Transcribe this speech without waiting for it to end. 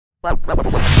What's good,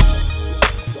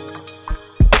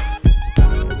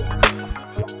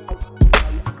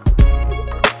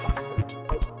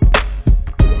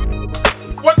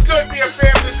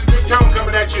 BFM? This is Big Tone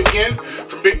coming at you again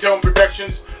from Big Tone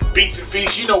Productions, Beats and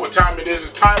Feasts. You know what time it is.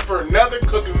 It's time for another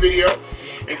cooking video.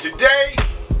 And today,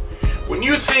 when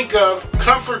you think of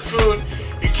comfort food,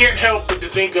 you can't help but to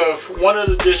think of one of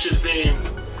the dishes being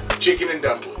chicken and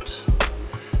dumplings.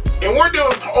 And we're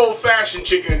doing old-fashioned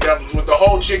chicken and dumplings with the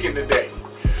whole chicken today.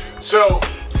 So,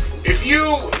 if you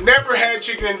never had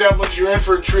chicken and dumplings, you're in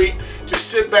for a treat. Just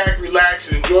sit back,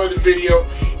 relax, and enjoy the video.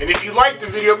 And if you like the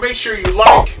video, make sure you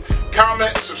like,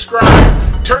 comment,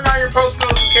 subscribe, turn on your post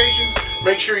notifications,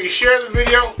 make sure you share the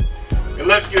video, and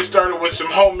let's get started with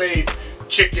some homemade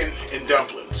chicken and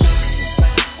dumplings.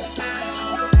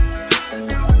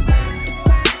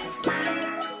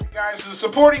 Guys, the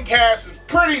supporting cast is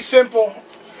pretty simple.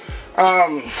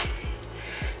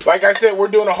 Like I said, we're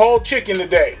doing a whole chicken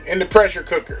today in the pressure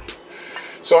cooker.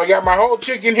 So I got my whole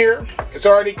chicken here. It's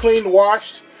already cleaned,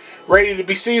 washed, ready to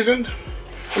be seasoned.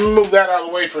 Let me move that out of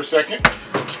the way for a second.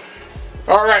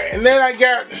 Alright, and then I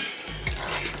got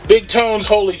Big Tone's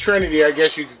Holy Trinity, I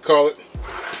guess you could call it.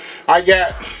 I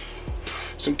got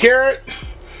some carrot,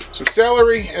 some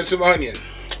celery, and some onion.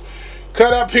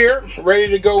 Cut up here, ready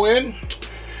to go in.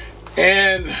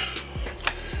 And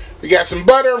we got some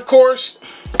butter, of course.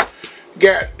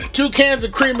 Got 2 cans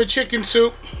of cream of chicken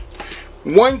soup.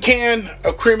 1 can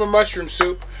of cream of mushroom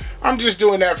soup. I'm just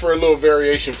doing that for a little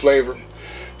variation flavor.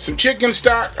 Some chicken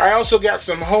stock. I also got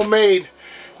some homemade.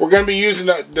 We're going to be using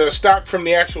the stock from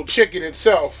the actual chicken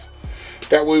itself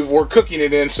that we're cooking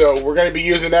it in. So we're going to be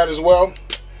using that as well.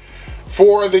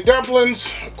 For the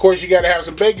dumplings, of course, you got to have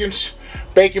some bacon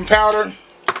powder,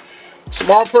 some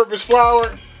all-purpose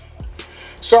flour,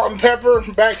 salt and pepper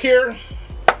back here.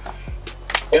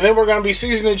 And then we're going to be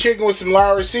seasoning the chicken with some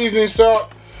Lowry seasoning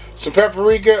salt, some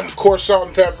paprika, of course salt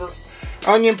and pepper,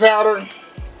 onion powder,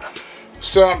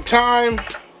 some thyme.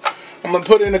 I'm going to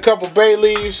put in a couple bay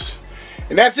leaves,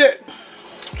 and that's it.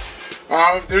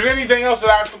 If there's anything else that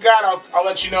I forgot, I'll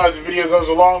let you know as the video goes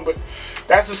along, but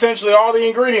that's essentially all the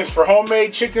ingredients for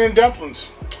homemade chicken and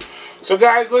dumplings. So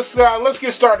guys, let's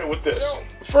get started with this.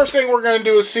 First thing we're going to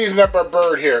do is season up our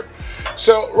bird here.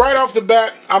 So right off the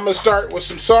bat, I'm going to start with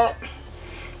some salt.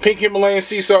 Pink Himalayan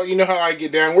sea salt, you know how I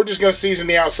get down. We're just going to season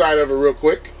the outside of it real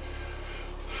quick.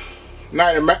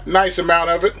 Nice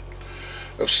amount of it.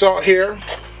 Of salt here.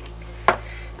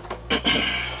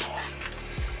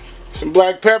 Some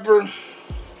black pepper.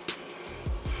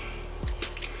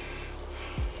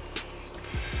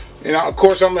 And of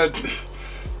course I'm going to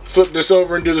flip this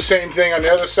over and do the same thing on the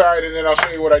other side, and then I'll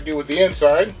show you what I do with the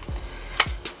inside.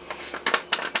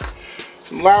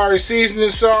 Some Lowry seasoning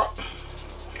salt.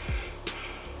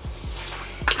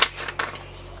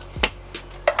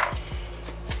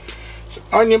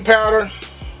 Onion powder,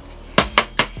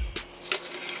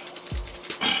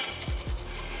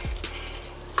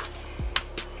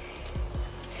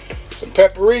 some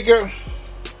paprika,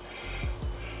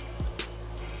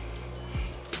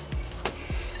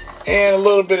 and a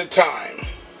little bit of thyme.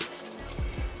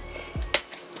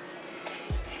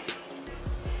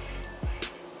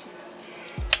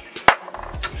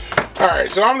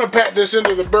 Alright, so I'm going to pat this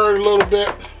into the bird a little bit.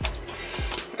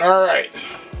 Alright.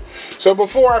 So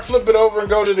before I flip it over and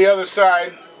go to the other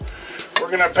side, we're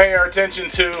going to pay our attention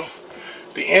to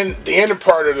the inner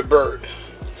part of the bird.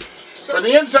 For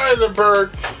the inside of the bird,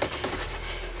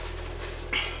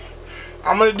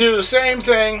 I'm going to do the same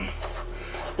thing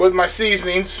with my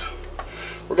seasonings.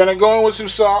 We're going to go in with some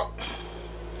salt.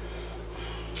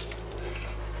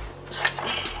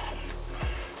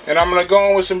 And I'm going to go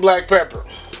in with some black pepper.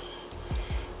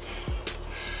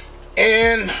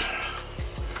 And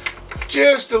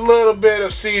just a little bit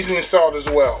of seasoning salt as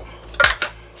well.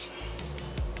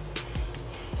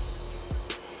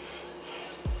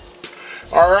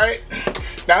 Alright,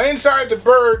 now inside the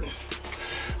bird,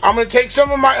 I'm going to take some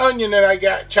of my onion that I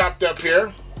got chopped up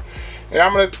here, and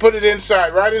I'm going to put it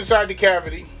inside, right inside the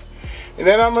cavity. And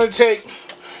then I'm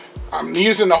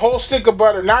using the whole stick of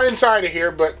butter, not inside of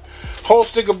here, but whole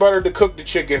stick of butter to cook the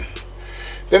chicken.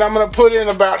 Then I'm going to put in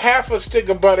about half a stick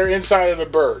of butter inside of the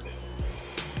bird.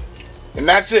 And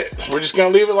that's it. We're just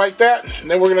going to leave it like that. And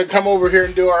then we're going to come over here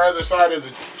and do our other side of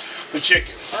the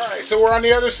chicken. Alright, so we're on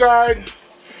the other side.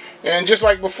 And just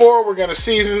like before, we're going to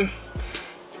season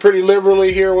pretty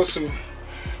liberally here with some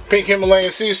pink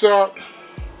Himalayan sea salt,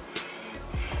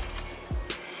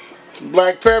 some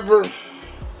black pepper,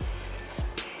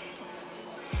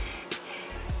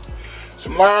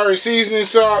 some Lowry seasoning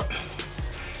salt,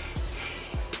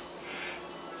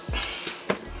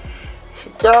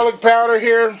 some garlic powder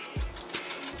here.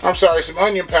 I'm sorry, some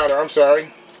onion powder, I'm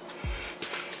sorry.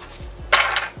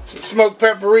 Some smoked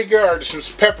paprika, or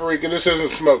some paprika. This isn't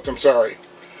smoked, I'm sorry.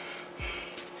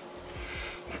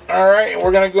 Alright,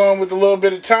 we're going to go in with a little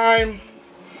bit of thyme.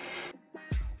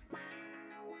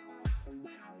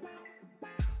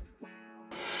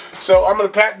 So I'm going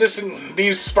to pat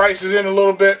these spices in a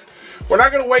little bit. We're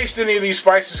not going to waste any of these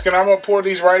spices because I'm going to pour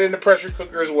these right in the pressure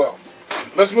cooker as well.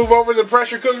 Let's move over to the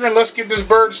pressure cooker and let's get this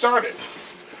bird started.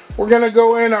 We're going to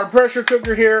go in our pressure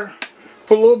cooker here,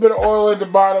 put a little bit of oil at the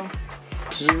bottom.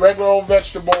 This is regular old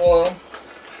vegetable oil.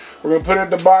 We're going to put it at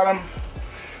the bottom.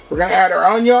 We're going to add our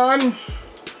onion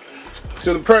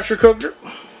to the pressure cooker.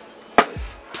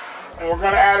 And we're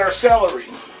going to add our celery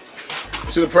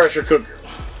to the pressure cooker.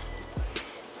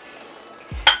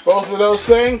 Both of those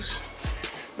things.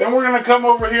 Then we're going to come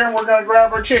over here and we're going to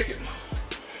grab our chicken.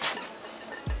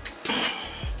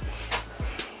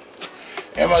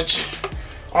 And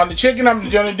on the chicken, I'm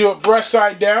going to do it breast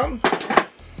side down.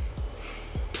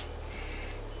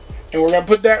 And we're going to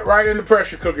put that right in the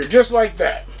pressure cooker, just like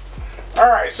that.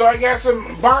 Alright, so I got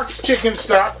some boxed chicken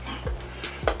stock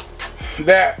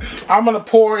that I'm going to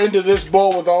pour into this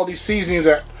bowl with all these seasonings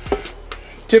that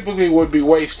typically would be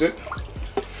wasted.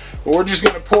 But we're just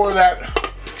going to pour that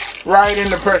right in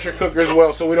the pressure cooker as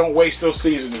well so we don't waste those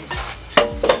seasonings.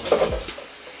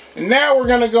 And now we're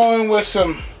going to go in with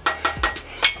some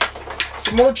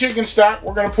more chicken stock.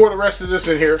 We're going to pour the rest of this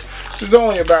in here. This is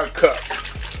only about a cup.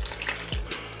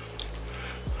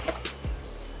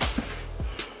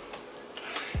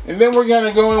 And then we're going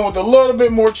to go in with a little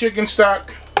bit more chicken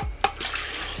stock.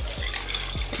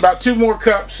 About 2 more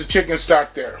cups of chicken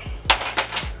stock there.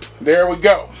 There we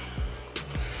go.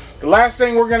 The last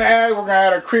thing we're going to add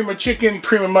our cream of chicken,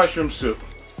 cream of mushroom soup.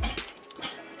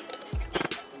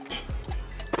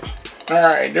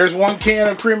 Alright, there's 1 can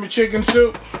of cream of chicken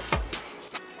soup.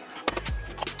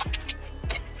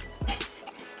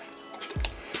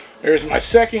 There's my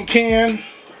 2nd can,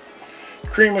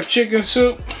 cream of chicken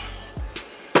soup.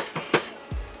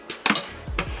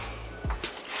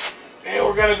 And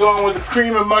we're going to go in with the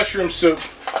cream of mushroom soup,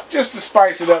 just to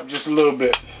spice it up just a little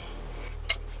bit.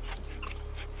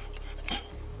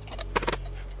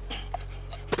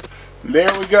 There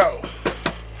we go.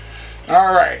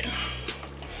 Alright.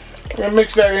 We're going to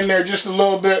mix that in there just a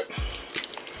little bit.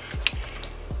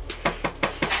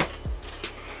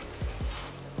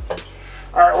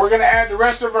 Alright, we're going to add the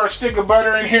rest of our stick of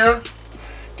butter in here.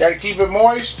 Got to keep it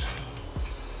moist.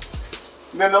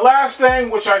 And then the last thing,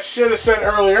 which I should have said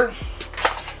earlier,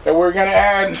 that we're going to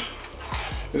add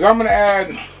is I'm going to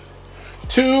add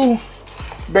 2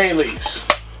 bay leaves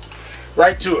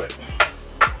right to it.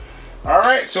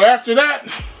 Alright, so after that,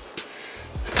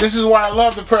 this is why I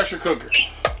love the pressure cooker.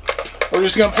 We're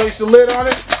just going to place the lid on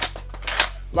it,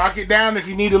 lock it down. If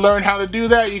you need to learn how to do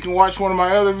that, you can watch one of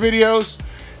my other videos.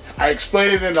 I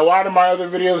explain it in a lot of my other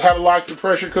videos how to lock your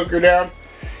pressure cooker down.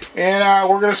 And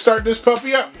we're going to start this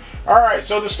puppy up. Alright,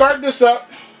 so to start this up,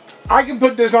 I can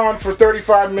put this on for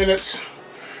 35 minutes,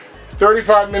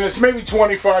 maybe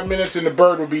 25 minutes, and the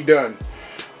bird will be done.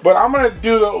 But I'm going to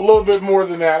do a little bit more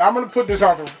than that. I'm going to put this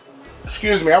on for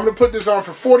I'm going to put this on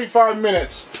for 45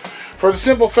 minutes for the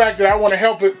simple fact that I want to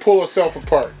help it pull itself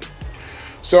apart.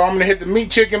 So I'm going to hit the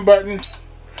meat chicken button,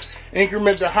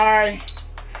 increment to high,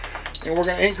 and we're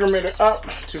going to increment it up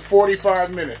to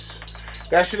 45 minutes.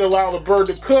 That should allow the bird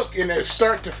to cook and it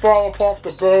start to fall off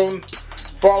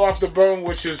the bone,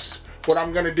 which is what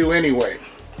I'm going to do anyway.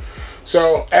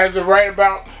 So as of right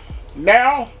about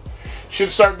now,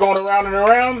 should start going around and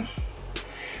around.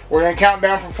 We're going to count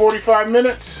down for 45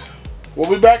 minutes. We'll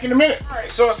be back in a minute. Alright,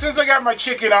 so since I got my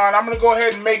chicken on, I'm going to go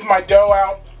ahead and make my dough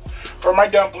out for my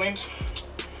dumplings.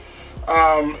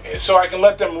 So I can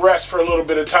let them rest for a little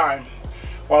bit of time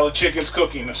while the chicken's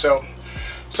cooking. So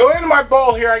in my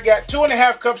bowl here, I got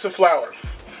 2.5 cups of flour.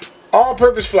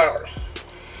 All-purpose flour.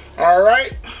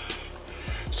 Alright.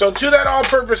 So to that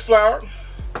all-purpose flour,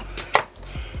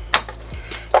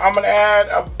 I'm going to add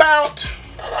about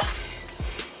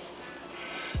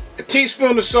a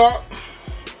teaspoon of salt.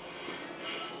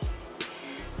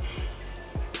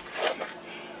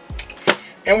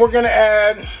 And we're going to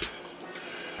add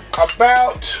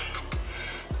about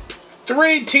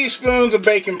 3 teaspoons of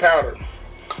baking powder.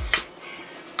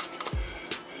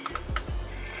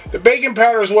 The baking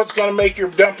powder is what's going to make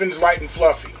your dumplings light and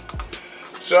fluffy.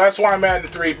 So that's why I'm adding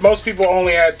 3. Most people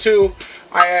only add 2.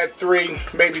 I add 3,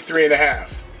 maybe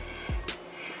 3.5.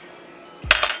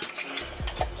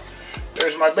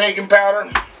 There's my baking powder.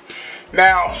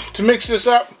 Now, to mix this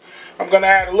up, I'm going to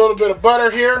add a little bit of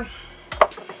butter here.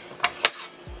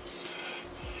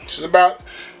 Which is about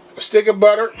a stick of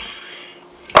butter,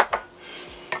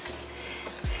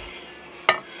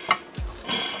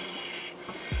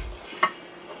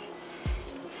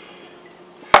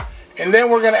 and then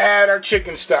we're going to add our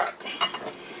chicken stock.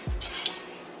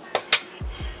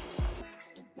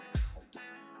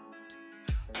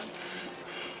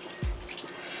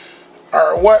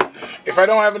 Or what, if I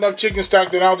don't have enough chicken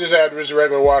stock, then I'll just add just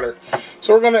regular water.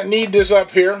 So we're going to knead this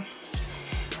up here.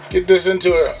 Get this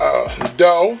into a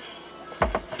dough.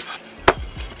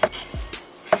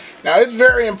 Now it's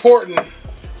very important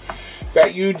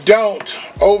that you don't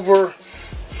over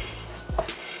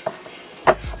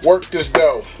work this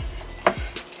dough,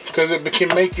 because it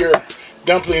can make your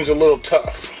dumplings a little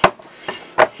tough.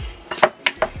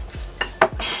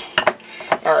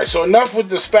 Alright, so enough with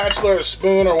the spatula or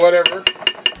spoon or whatever.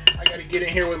 I gotta get in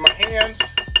here with my hands.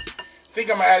 I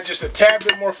think I'm gonna add just a tad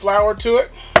bit more flour to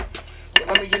it. But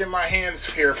let me get in my hands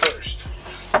here first.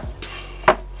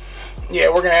 Yeah,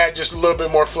 we're gonna add just a little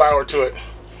bit more flour to it.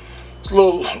 It's a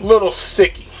little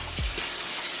sticky.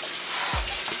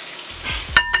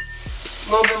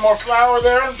 A little bit more flour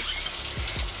there.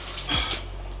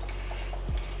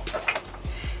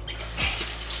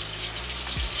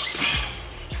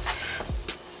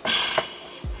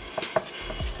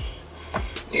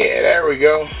 Yeah, there we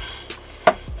go.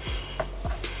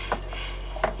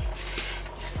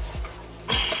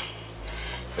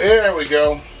 There we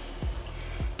go.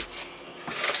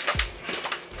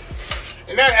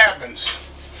 And that happens.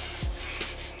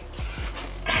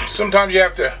 Sometimes you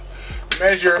have to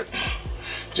measure it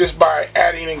just by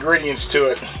adding ingredients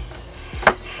to it.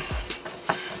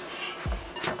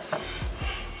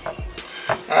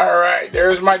 Alright,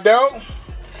 there's my dough.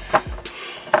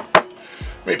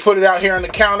 Let me put it out here on the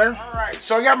counter. Alright,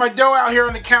 so I got my dough out here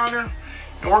on the counter,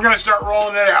 and we're going to start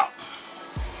rolling it out.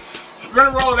 We're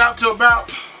going to roll it out to about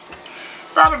an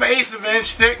 1/8 of an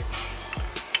inch thick.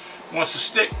 Wants to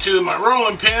stick to my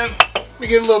rolling pin. Let me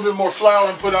get a little bit more flour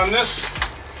and put on this.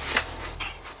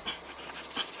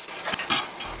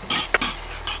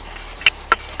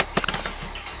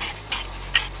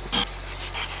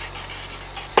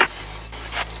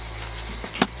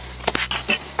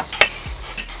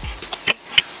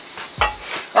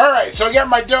 Alright, so I got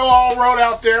my dough all rolled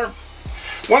out there.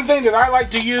 One thing that I like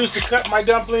to use to cut my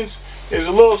dumplings is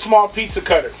a little small pizza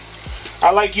cutter.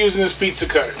 I like using this pizza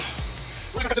cutter.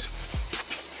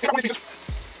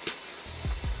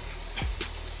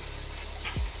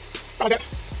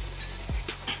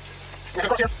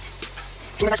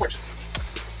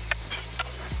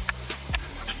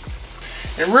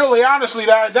 And really, honestly,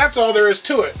 that's all there is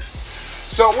to it.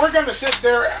 So we're going to sit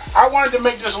there. I wanted to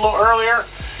make this a little earlier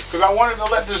because I wanted to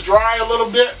let this dry a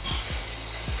little bit.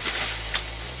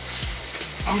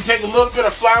 I'm going to take a little bit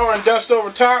of flour and dust over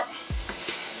top.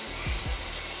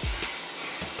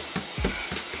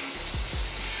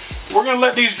 We're going to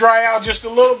let these dry out just a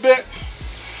little bit.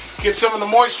 Get some of the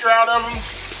moisture out of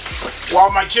them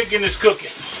while my chicken is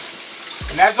cooking.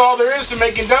 And that's all there is to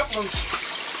making dumplings.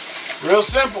 Real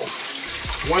simple.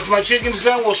 Once my chicken's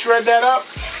done, we'll shred that up.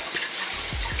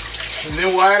 And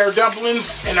then we'll add our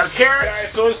dumplings and our carrots.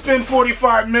 Right, so it's been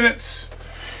 45 minutes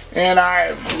and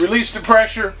I released the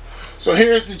pressure. So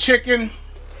here's the chicken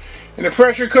in the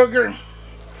pressure cooker.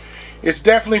 It's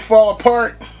definitely fall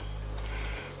apart.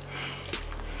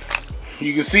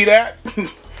 You can see that.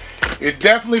 It's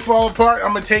definitely fall apart.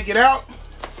 I'm going to take it out.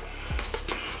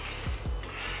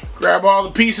 Grab all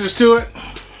the pieces to it.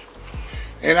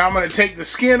 And I'm going to take the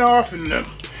skin off and the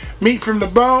meat from the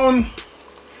bone.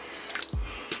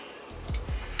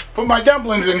 Put my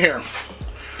dumplings in here.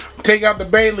 Take out the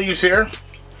bay leaves here.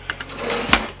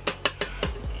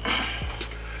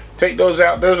 Take those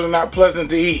out. Those are not pleasant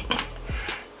to eat.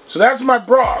 So that's my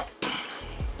broth.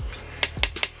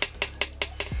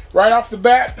 Right off the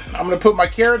bat, I'm going to put my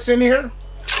carrots in here.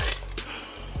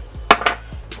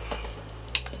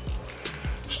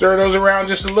 Stir those around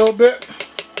just a little bit.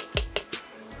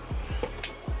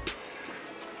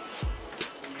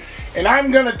 And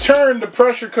I'm going to turn the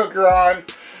pressure cooker on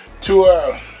to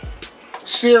a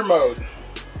sear mode.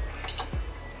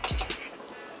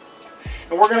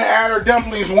 And we're going to add our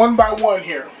dumplings one by one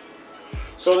here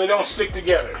so they don't stick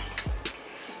together.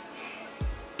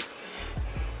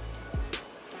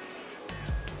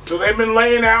 So they've been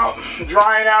laying out,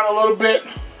 drying out a little bit.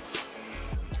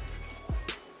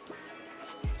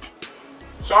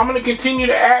 So I'm going to continue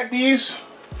to add these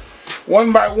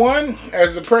one by one.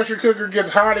 As the pressure cooker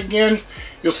gets hot again,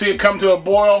 you'll see it come to a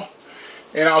boil.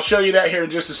 And I'll show you that here in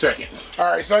just a second.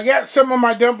 Alright, so I got some of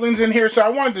my dumplings in here, so I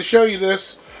wanted to show you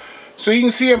this. So you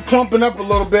can see them plumping up a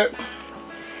little bit.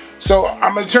 So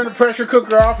I'm going to turn the pressure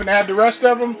cooker off and add the rest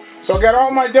of them. So I got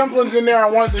all my dumplings in there. I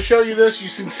wanted to show you this. You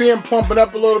can see them plumping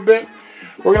up a little bit.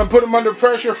 We're going to put them under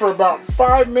pressure for about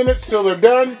 5 minutes till they're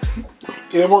done.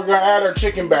 And we're going to add our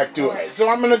chicken back to it. Right, so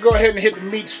I'm going to go ahead and hit the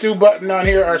meat stew button on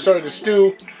here. Or sorry, the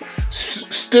stew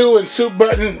and soup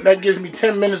button. That gives me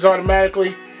 10 minutes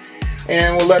automatically.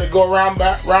 And we'll let it go round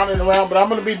and around. But I'm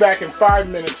going to be back in 5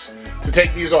 minutes to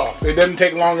take these off. It doesn't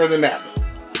take longer than that.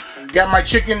 Got my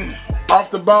chicken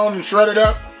off the bone and shredded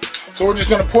up. So we're just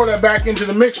going to pour that back into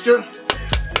the mixture.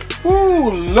 Ooh,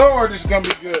 Lord, this is going to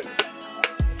be good.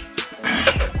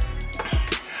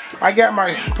 I got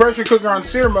my pressure cooker on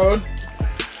sear mode.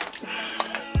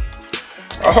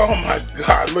 Oh my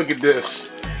God, look at this.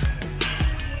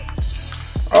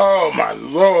 Oh my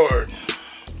Lord.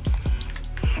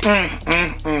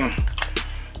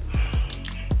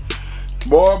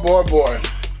 Boy.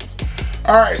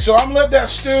 Alright, so I'm gonna let that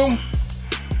stew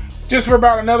just for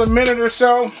about another minute or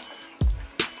so.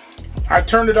 I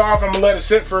turned it off. I'm gonna let it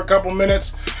sit for a couple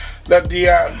minutes. Let the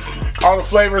all the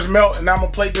flavors melt, and I'm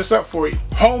gonna plate this up for you.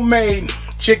 Homemade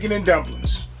chicken and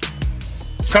dumplings.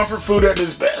 Comfort food at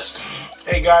its best.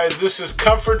 Hey guys, this is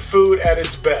comfort food at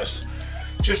its best.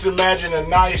 Just imagine a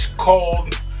nice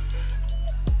cold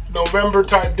November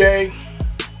type day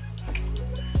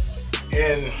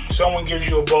and someone gives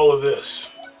you a bowl of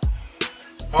this.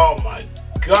 Oh my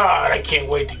God, I can't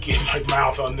wait to get my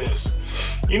mouth on this.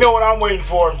 You know what I'm waiting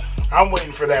for? I'm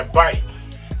waiting for that bite.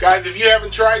 Guys, if you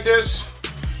haven't tried this,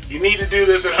 you need to do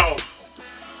this at home.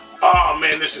 Oh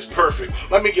man, this is perfect.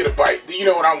 Let me get a bite. You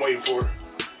know what I'm waiting for.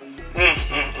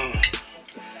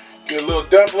 Get a little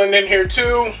dumpling in here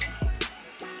too.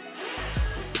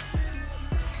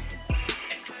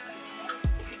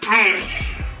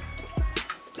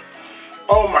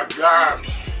 Oh my God.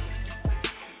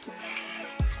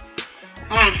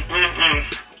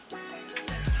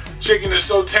 Chicken is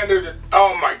so tender that,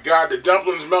 oh my God, the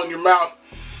dumplings melt in your mouth.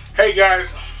 Hey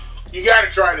guys, you gotta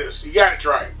try this. You gotta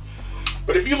try it.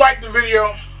 But if you liked the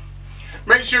video,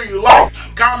 make sure you like,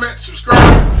 comment,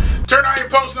 subscribe, turn on your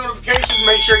post notifications,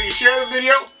 make sure you share the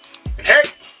video. And hey,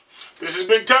 this is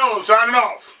Big Tone signing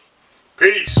off.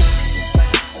 Peace.